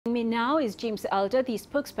Me now is James Elder, the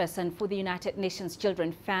spokesperson for the United Nations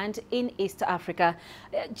Children Fund in East Africa.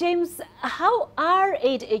 James, how are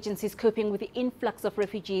aid agencies coping with the influx of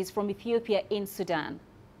refugees from Ethiopia in Sudan?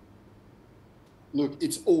 Look,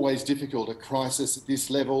 it's always difficult, a crisis at this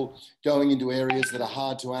level, going into areas that are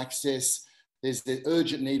hard to access. There's the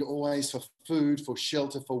urgent need always for food, for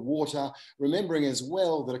shelter, for water, remembering as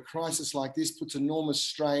well that a crisis like this puts enormous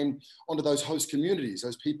strain onto those host communities,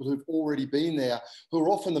 those people who've already been there, who are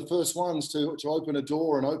often the first ones to open a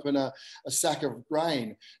door and open a sack of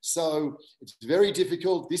grain. So it's very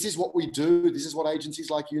difficult. This is what we do. This is what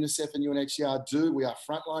agencies like UNICEF and UNHCR do. We are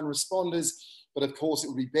frontline responders, but of course it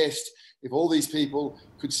would be best if all these people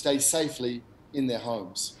could stay safely in their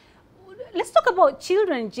homes. Let's talk about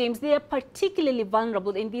children, James. They are particularly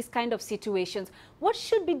vulnerable in these kind of situations. What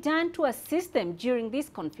should be done to assist them during this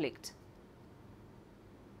conflict?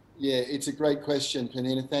 Yeah, it's a great question,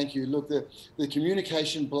 Penina. Thank you. Look, the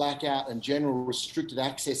communication blackout and general restricted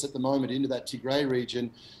access at the moment into that Tigray region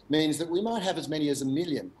means that we might have as many as 1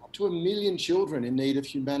 million, up to 1 million children in need of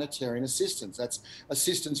humanitarian assistance. That's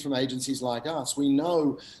assistance from agencies like us. We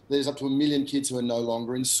know there's up to 1 million kids who are no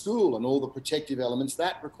longer in school and all the protective elements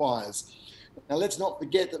that requires. Now, let's not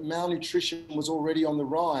forget that malnutrition was already on the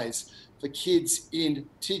rise for kids in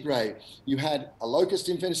Tigray. You had a locust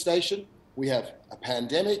infestation, we have a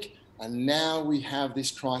pandemic, and now we have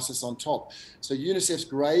this crisis on top. So UNICEF's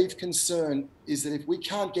grave concern is that if we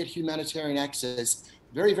can't get humanitarian access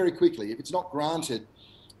very, very quickly, if it's not granted,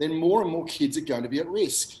 then more and more kids are going to be at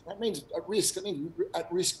risk. That means at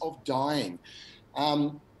risk of dying.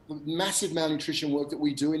 The massive malnutrition work that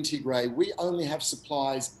we do in Tigray, we only have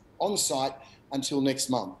supplies on site until next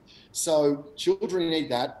month. So children need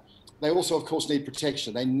that. They also, of course, need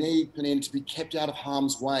protection. They need to be kept out of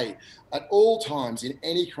harm's way. At all times in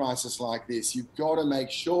any crisis like this, you've got to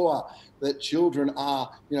make sure that children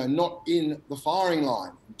are, not in the firing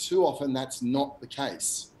line. Too often that's not the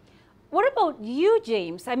case. What about you,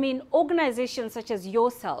 James? I mean, organizations such as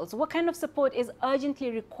yourselves, what kind of support is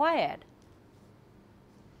urgently required?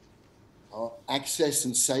 Access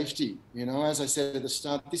and safety. As I said at the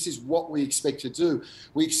start, this is what we expect to do.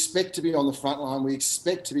 We expect to be on the front line. We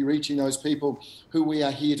expect to be reaching those people who we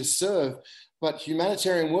are here to serve. But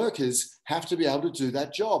humanitarian workers have to be able to do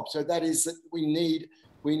that job. So that is that we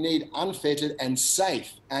need unfettered and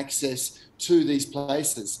safe access to these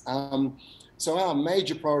places. So our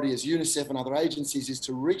major priority as UNICEF and other agencies is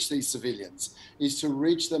to reach these civilians, is to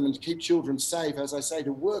reach them and keep children safe, as I say,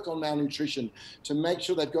 to work on malnutrition, to make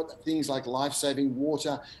sure they've got things like life-saving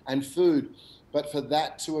water and food. But for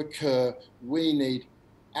that to occur, we need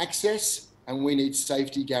access and we need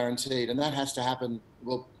safety guaranteed. And that has to happen,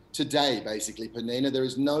 well, today, basically, Penina. There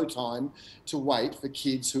is no time to wait for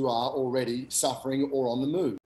kids who are already suffering or on the move.